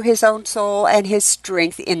relation to his own soul and his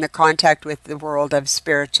strength in the contact with the world of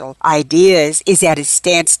spiritual ideas is at a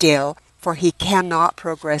standstill, for he cannot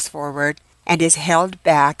progress forward and is held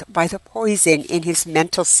back by the poison in his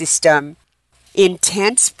mental system.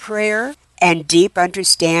 Intense prayer and deep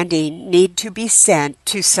understanding need to be sent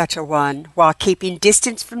to such a one while keeping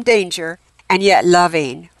distance from danger and yet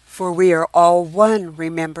loving, for we are all one,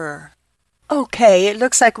 remember. Okay, it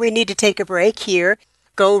looks like we need to take a break here.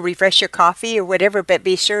 Go refresh your coffee or whatever, but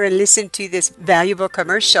be sure and listen to this valuable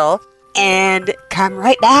commercial and come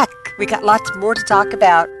right back. We got lots more to talk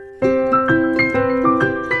about.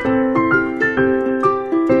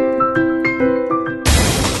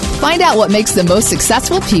 Find out what makes the most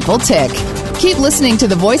successful people tick. Keep listening to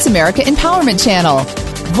the Voice America Empowerment Channel.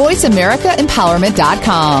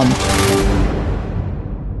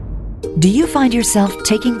 VoiceAmericaEmpowerment.com. Do you find yourself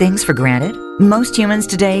taking things for granted? Most humans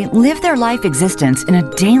today live their life existence in a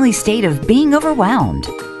daily state of being overwhelmed.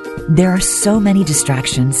 There are so many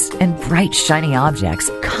distractions and bright, shiny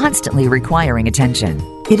objects constantly requiring attention.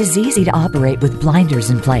 It is easy to operate with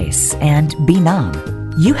blinders in place and be numb.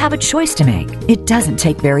 You have a choice to make. It doesn't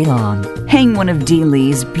take very long. Hang one of Dee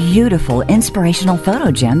Lee's beautiful inspirational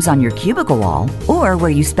photo gems on your cubicle wall or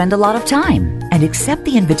where you spend a lot of time, and accept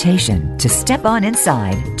the invitation to step on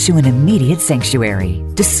inside to an immediate sanctuary.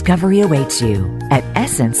 Discovery awaits you at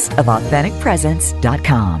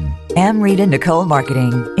essenceofauthenticpresence.com. Amrita Nicole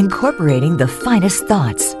Marketing, incorporating the finest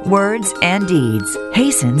thoughts, words, and deeds,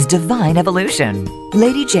 hastens divine evolution.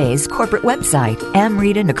 Lady J's corporate website,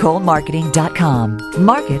 amritanicolemarketing.com,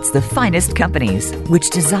 markets the finest companies which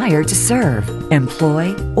desire to serve,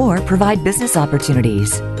 employ, or provide business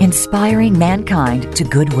opportunities, inspiring mankind to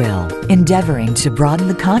goodwill, endeavoring to broaden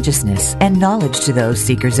the consciousness and knowledge to those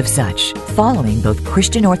seekers of such, following both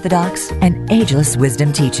Christian Orthodox and ageless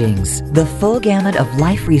wisdom teachings. The full gamut of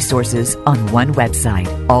life resources on one website.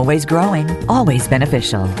 Always growing, always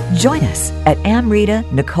beneficial. Join us at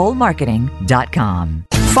amritanicolemarketing.com.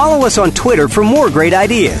 Follow us on Twitter for more great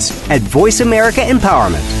ideas at Voice America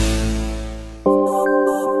Empowerment.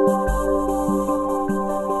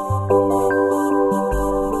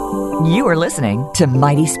 You are listening to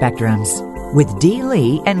Mighty Spectrums with Dee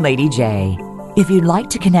Lee and Lady J. If you'd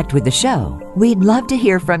like to connect with the show, we'd love to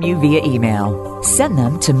hear from you via email. Send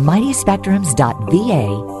them to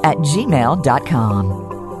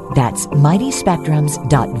mightyspectrums.va@gmail.com. That's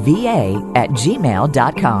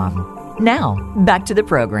mightyspectrums.va@gmail.com. Now, back to the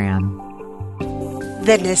program.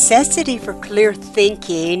 The necessity for clear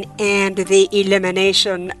thinking and the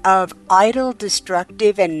elimination of idle,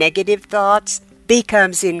 destructive, and negative thoughts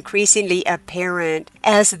becomes increasingly apparent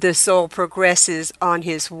as the soul progresses on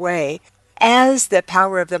his way. As the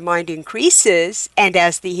power of the mind increases, and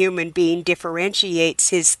as the human being differentiates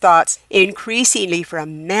his thoughts increasingly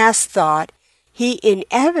from mass thought, he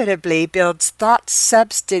inevitably builds thought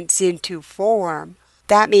substance into form.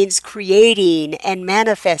 That means creating and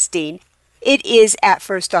manifesting. It is at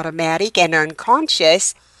first automatic and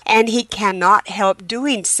unconscious, and he cannot help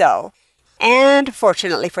doing so. And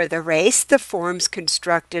fortunately for the race, the forms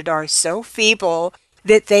constructed are so feeble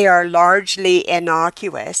that they are largely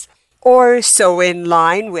innocuous, or so in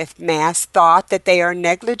line with mass thought that they are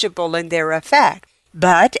negligible in their effect.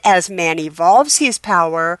 But as man evolves, his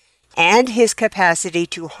power and his capacity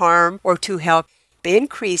to harm or to help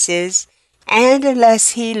increases, and unless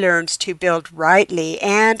he learns to build rightly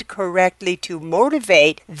and correctly to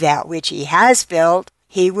motivate that which he has built,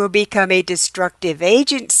 he will become a destructive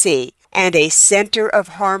agency and a center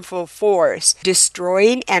of harmful force,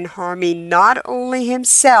 destroying and harming not only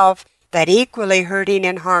himself, but equally hurting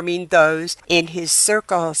and harming those in his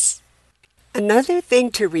circles. Another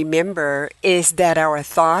thing to remember is that our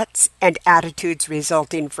thoughts and attitudes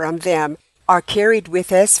resulting from them are carried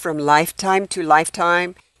with us from lifetime to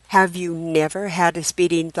lifetime. Have you never had a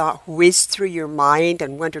speeding thought whiz through your mind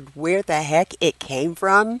and wondered where the heck it came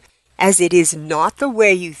from? As it is not the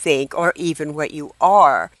way you think or even what you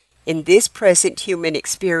are in this present human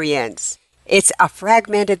experience. It's a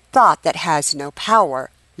fragmented thought that has no power.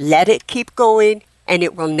 Let it keep going, and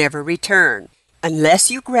it will never return,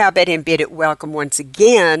 unless you grab it and bid it welcome once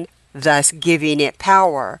again, thus giving it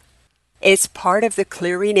power. It's part of the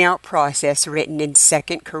clearing out process written in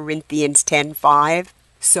 2 Corinthians 10:5.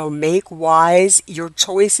 So make wise your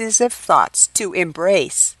choices of thoughts to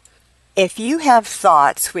embrace. If you have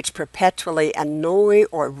thoughts which perpetually annoy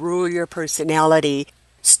or rule your personality,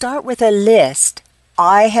 start with a list.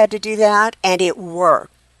 I had to do that, and it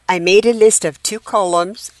worked. I made a list of 2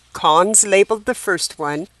 columns, cons labeled the first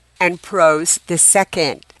one, and pros the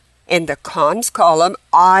second. In the cons column,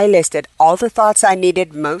 I listed all the thoughts I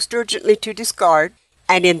needed most urgently to discard,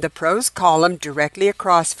 and in the pros column directly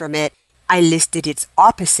across from it, I listed its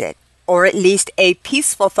opposite, or at least a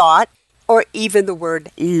peaceful thought, or even the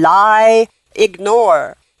word lie,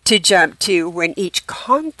 ignore, to jump to when each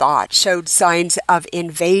con thought showed signs of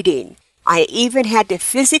invading. I even had to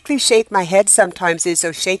physically shake my head sometimes as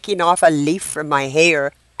though shaking off a leaf from my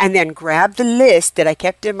hair, and then grab the list that I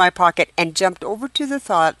kept in my pocket and jumped over to the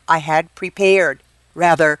thought I had prepared.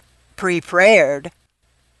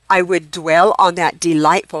 I would dwell on that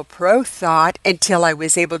delightful pro thought until I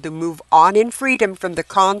was able to move on in freedom from the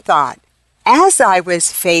con thought. As I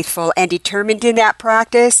was faithful and determined in that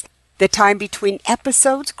practice, the time between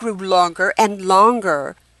episodes grew longer and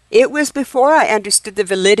longer. It was before I understood the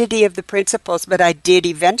validity of the principles, but I did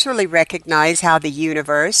eventually recognize how the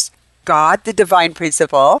universe, God, the divine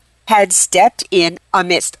principle, had stepped in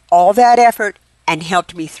amidst all that effort and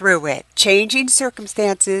helped me through it, changing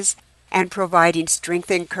circumstances and providing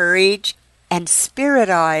strength and courage and spirit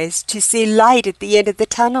eyes to see light at the end of the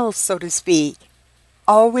tunnel, so to speak.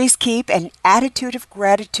 Always keep an attitude of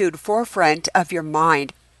gratitude forefront of your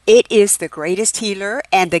mind. It is the greatest healer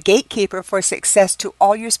and the gatekeeper for success to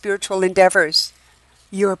all your spiritual endeavors.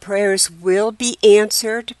 Your prayers will be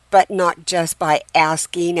answered, but not just by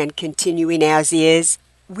asking and continuing as is.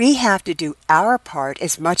 We have to do our part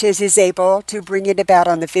as much as is able to bring it about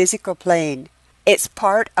on the physical plane. It's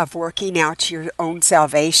part of working out your own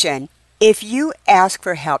salvation. If you ask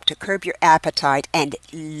for help to curb your appetite and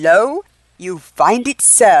lo, you find it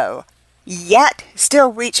so, yet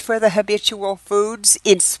still reach for the habitual foods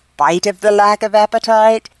in spite of the lack of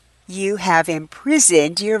appetite, you have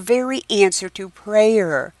imprisoned your very answer to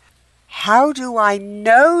prayer. How do I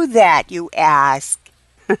know that, you ask?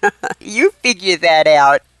 You figure that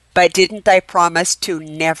out. But didn't I promise to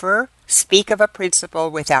never speak of a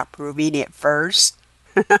principle without proving it first?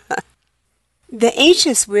 The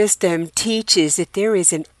ancient wisdom teaches that there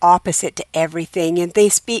is an opposite to everything, and they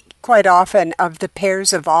speak quite often of the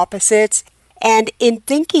pairs of opposites. And in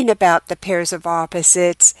thinking about the pairs of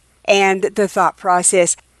opposites and the thought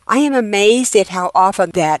process, I am amazed at how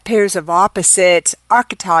often that pairs of opposites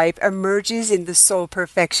archetype emerges in the soul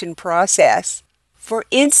perfection process. For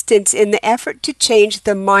instance, in the effort to change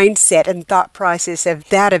the mindset and thought process of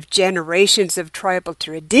that of generations of tribal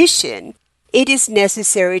tradition, it is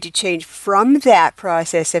necessary to change from that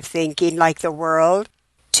process of thinking like the world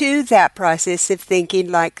to that process of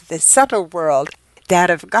thinking like the subtle world, that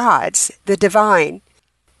of God's, the divine.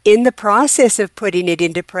 In the process of putting it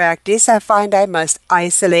into practice, I find I must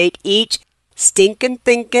isolate each stinking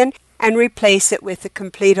thinking and replace it with the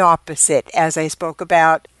complete opposite, as I spoke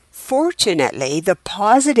about. Fortunately, the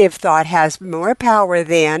positive thought has more power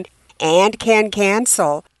than and can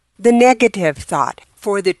cancel the negative thought,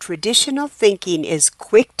 for the traditional thinking is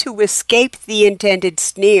quick to escape the intended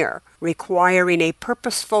snare, requiring a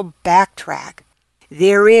purposeful backtrack.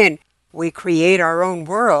 Therein, we create our own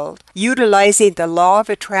world, utilizing the law of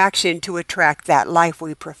attraction to attract that life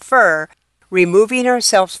we prefer, removing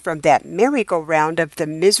ourselves from that merry-go-round of the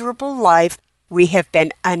miserable life we have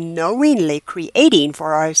been unknowingly creating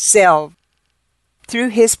for ourselves. Through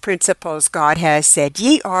His principles, God has said,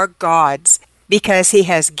 "Ye are gods," because He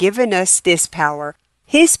has given us this power,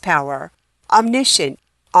 His power, omniscient,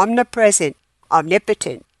 omnipresent,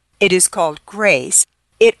 omnipotent. It is called grace.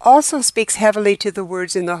 It also speaks heavily to the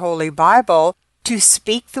words in the Holy Bible to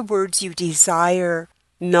speak the words you desire,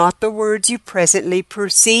 not the words you presently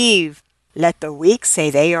perceive. Let the weak say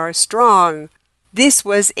they are strong. This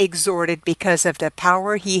was exhorted because of the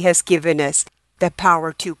power He has given us, the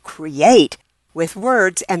power to create with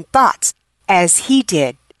words and thoughts, as He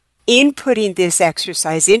did. In putting this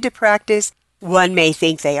exercise into practice, one may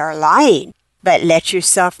think they are lying, but let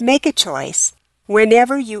yourself make a choice.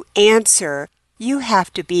 Whenever you answer, you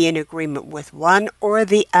have to be in agreement with one or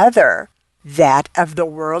the other, that of the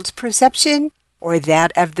world's perception or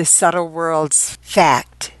that of the subtle world's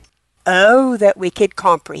fact. Oh, that we could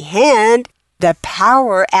comprehend the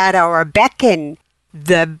power at our beckon,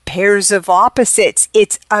 the pairs of opposites,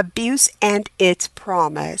 its abuse and its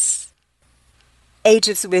promise. Age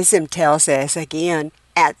of Wisdom tells us again,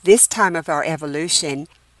 at this time of our evolution,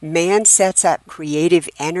 man sets up creative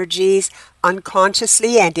energies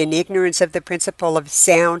unconsciously and in ignorance of the principle of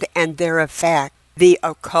sound and their effect. The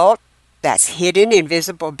occult, that's hidden,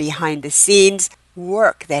 invisible behind the scenes,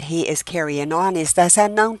 work that he is carrying on is thus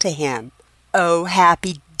unknown to him. Oh,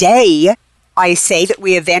 happy day! I say that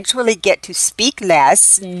we eventually get to speak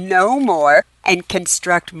less, know more, and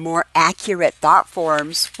construct more accurate thought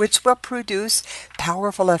forms, which will produce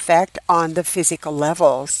powerful effect on the physical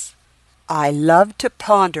levels. I love to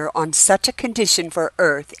ponder on such a condition for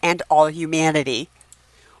Earth and all humanity.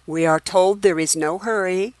 We are told there is no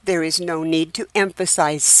hurry, there is no need to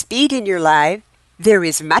emphasize speed in your life, there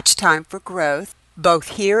is much time for growth, both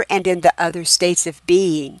here and in the other states of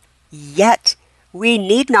being. Yet, we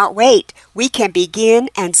need not wait. We can begin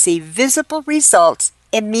and see visible results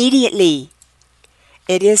immediately.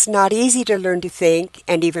 It is not easy to learn to think,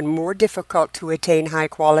 and even more difficult to attain high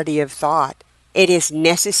quality of thought. It is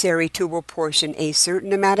necessary to apportion a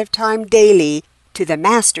certain amount of time daily to the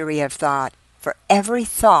mastery of thought, for every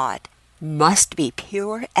thought must be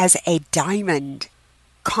pure as a diamond.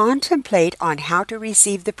 Contemplate on how to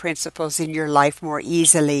receive the principles in your life more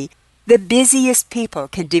easily. The busiest people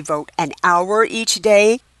can devote an hour each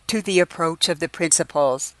day to the approach of the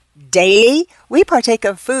principles. Daily, we partake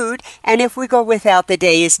of food, and if we go without, the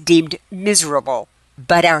day is deemed miserable.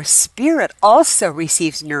 But our spirit also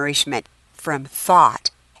receives nourishment from thought,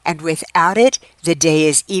 and without it, the day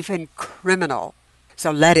is even criminal.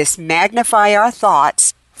 So let us magnify our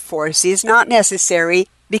thoughts. Force is not necessary,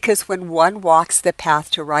 because when one walks the path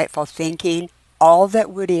to rightful thinking, all that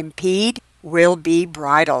would impede will be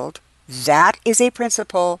bridled. That is a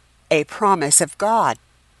principle, a promise of God.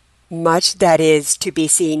 Much that is to be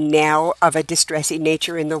seen now of a distressing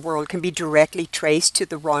nature in the world can be directly traced to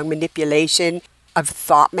the wrong manipulation of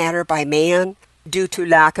thought matter by man due to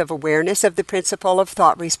lack of awareness of the principle of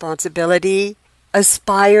thought responsibility.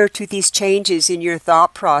 Aspire to these changes in your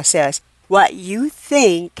thought process. What you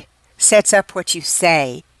think sets up what you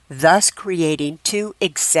say, thus creating to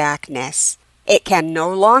exactness. It can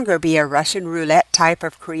no longer be a Russian roulette type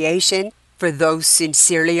of creation for those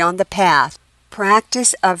sincerely on the path.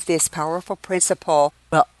 Practice of this powerful principle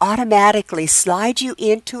will automatically slide you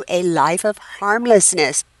into a life of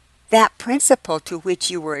harmlessness, that principle to which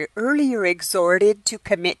you were earlier exhorted to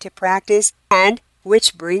commit to practice and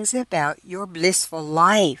which brings about your blissful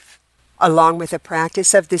life. Along with the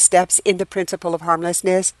practice of the steps in the principle of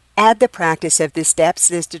harmlessness, add the practice of the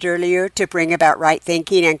steps listed earlier to bring about right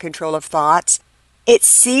thinking and control of thoughts. It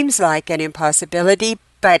seems like an impossibility,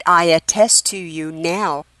 but I attest to you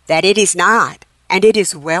now that it is not, and it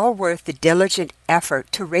is well worth the diligent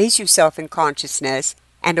effort to raise yourself in consciousness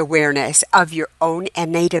and awareness of your own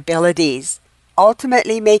innate abilities,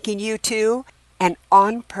 ultimately making you, too, an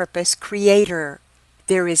on-purpose creator.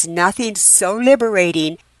 There is nothing so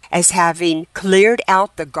liberating as having cleared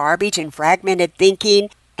out the garbage and fragmented thinking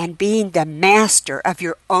and being the master of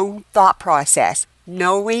your own thought process,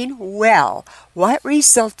 knowing well what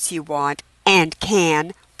results you want and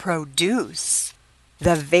can produce.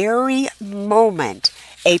 The very moment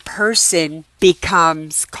a person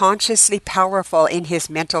becomes consciously powerful in his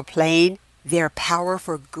mental plane, their power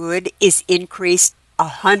for good is increased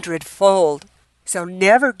 100-fold. So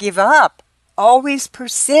never give up. Always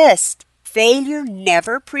persist. Failure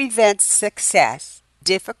never prevents success.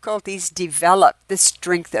 Difficulties develop the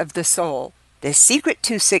strength of the soul. The secret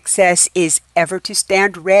to success is ever to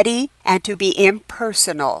stand ready and to be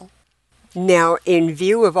impersonal. Now, in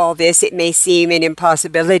view of all this, it may seem an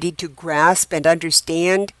impossibility to grasp and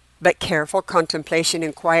understand, but careful contemplation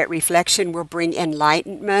and quiet reflection will bring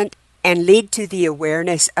enlightenment and lead to the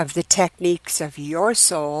awareness of the techniques of your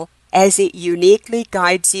soul as it uniquely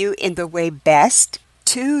guides you in the way best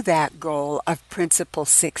to that goal of principal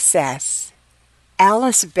success.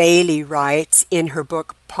 Alice Bailey writes in her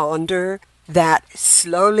book Ponder that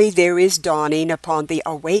slowly there is dawning upon the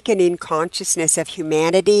awakening consciousness of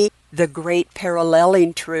humanity the great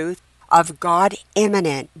paralleling truth of God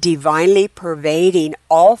immanent, divinely pervading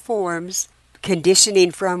all forms,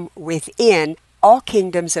 conditioning from within all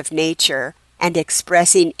kingdoms of nature, and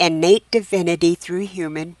expressing innate divinity through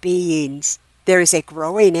human beings. There is a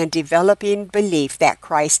growing and developing belief that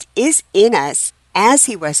Christ is in us as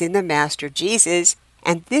he was in the Master Jesus,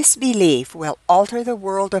 and this belief will alter the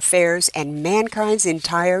world affairs and mankind's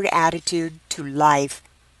entire attitude to life.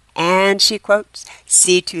 And she quotes,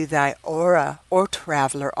 "See to thy aura, O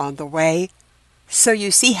traveler on the way." So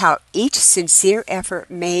you see how each sincere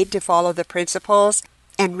effort made to follow the principles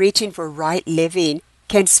and reaching for right living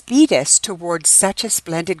can speed us towards such a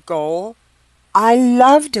splendid goal. I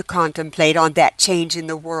love to contemplate on that change in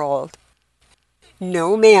the world.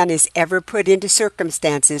 No man is ever put into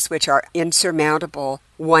circumstances which are insurmountable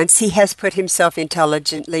once he has put himself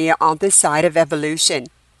intelligently on the side of evolution,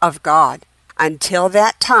 of God. Until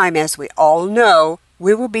that time, as we all know,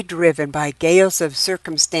 we will be driven by gales of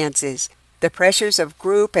circumstances. The pressures of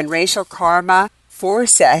group and racial karma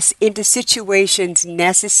force us into situations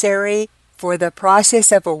necessary for the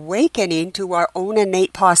process of awakening to our own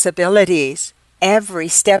innate possibilities. Every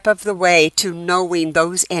step of the way to knowing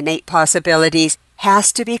those innate possibilities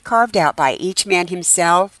has to be carved out by each man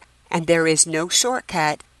himself, and there is no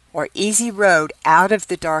shortcut or easy road out of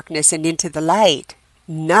the darkness and into the light.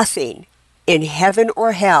 Nothing in heaven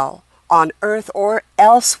or hell, on earth or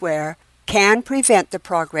elsewhere, can prevent the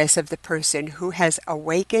progress of the person who has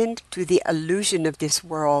awakened to the illusion of this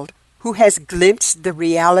world, who has glimpsed the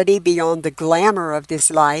reality beyond the glamour of this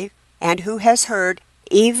life, and who has heard,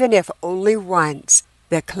 even if only once,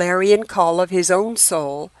 the clarion call of his own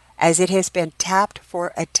soul as it has been tapped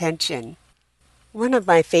for attention. One of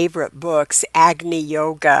my favorite books, Agni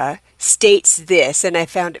Yoga, states this, and I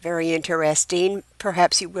found it very interesting.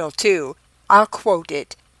 Perhaps you will too. I'll quote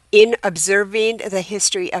it. "In observing the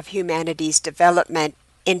history of humanity's development,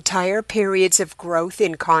 entire periods of growth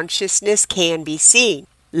in consciousness can be seen.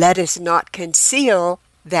 Let us not conceal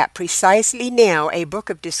that precisely now a book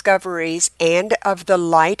of discoveries and of the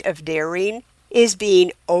light of daring is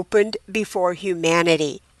being opened before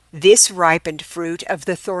humanity. This ripened fruit of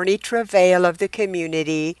the thorny travail of the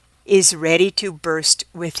community is ready to burst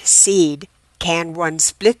with seed. Can one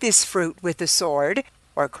split this fruit with the sword,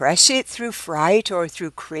 or crush it through fright or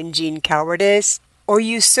through cringing cowardice, or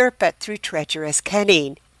usurp it through treacherous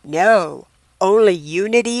cunning? No, only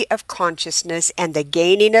unity of consciousness and the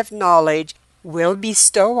gaining of knowledge will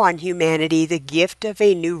bestow on humanity the gift of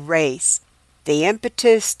a new race. The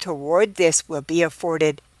impetus toward this will be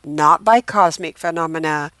afforded not by cosmic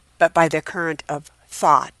phenomena, but by the current of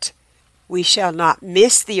thought. We shall not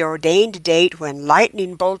miss the ordained date when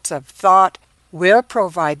lightning bolts of thought will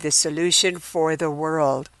provide the solution for the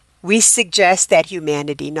world. We suggest that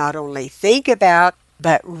humanity not only think about,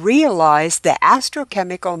 but realize the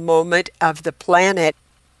astrochemical moment of the planet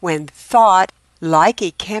when thought, like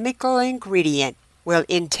a chemical ingredient, will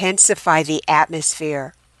intensify the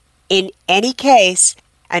atmosphere. In any case,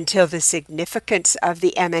 until the significance of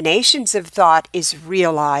the emanations of thought is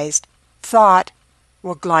realized, thought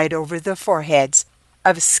will glide over the foreheads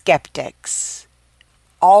of skeptics.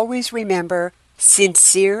 Always remember,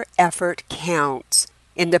 sincere effort counts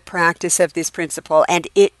in the practice of this principle, and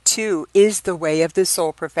it too is the way of the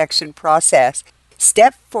soul perfection process.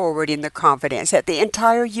 Step forward in the confidence that the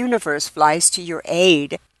entire universe flies to your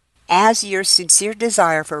aid. As your sincere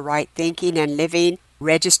desire for right thinking and living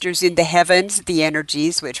registers in the heavens, the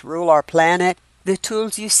energies which rule our planet, the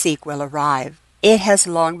tools you seek will arrive. It has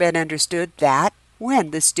long been understood that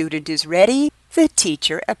when the student is ready, the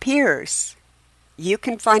teacher appears. You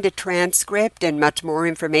can find a transcript and much more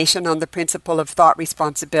information on the principle of thought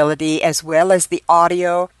responsibility, as well as the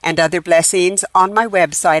audio and other blessings, on my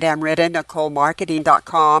website,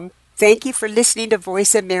 AmritaNicoleMarketing.com. Thank you for listening to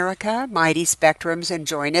Voice America, Mighty Spectrums, and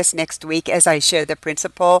join us next week as I share the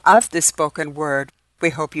principle of the spoken word. We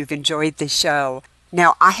hope you've enjoyed the show.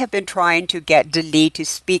 Now, I have been trying to get Deli to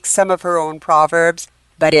speak some of her own proverbs,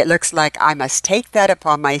 but it looks like I must take that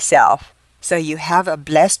upon myself. So you have a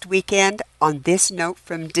blessed weekend on this note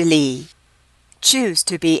from Deli. Choose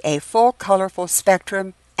to be a full, colorful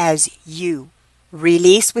spectrum as you.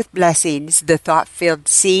 Release with blessings the thought-filled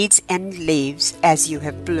seeds and leaves as you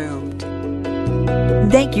have bloomed.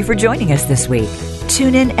 Thank you for joining us this week.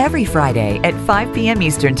 Tune in every Friday at 5 p.m.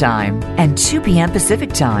 Eastern Time and 2 p.m.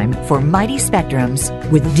 Pacific Time for Mighty Spectrums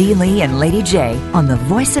with Dee Lee and Lady J on the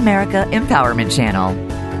Voice America Empowerment Channel.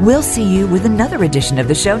 We'll see you with another edition of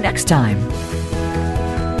the show next time.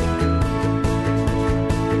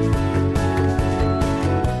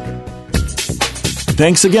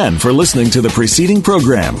 Thanks again for listening to the preceding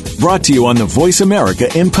program brought to you on the Voice America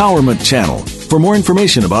Empowerment Channel. For more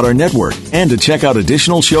information about our network and to check out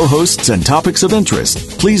additional show hosts and topics of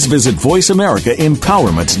interest, please visit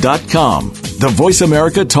VoiceAmericaEmpowerment.com. The Voice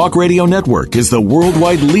America Talk Radio Network is the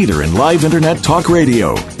worldwide leader in live Internet talk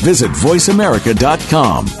radio. Visit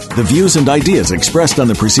VoiceAmerica.com. The views and ideas expressed on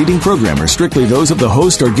the preceding program are strictly those of the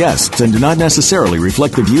host or guests and do not necessarily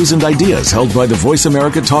reflect the views and ideas held by the Voice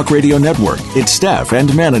America Talk Radio Network, its staff,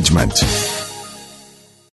 and management.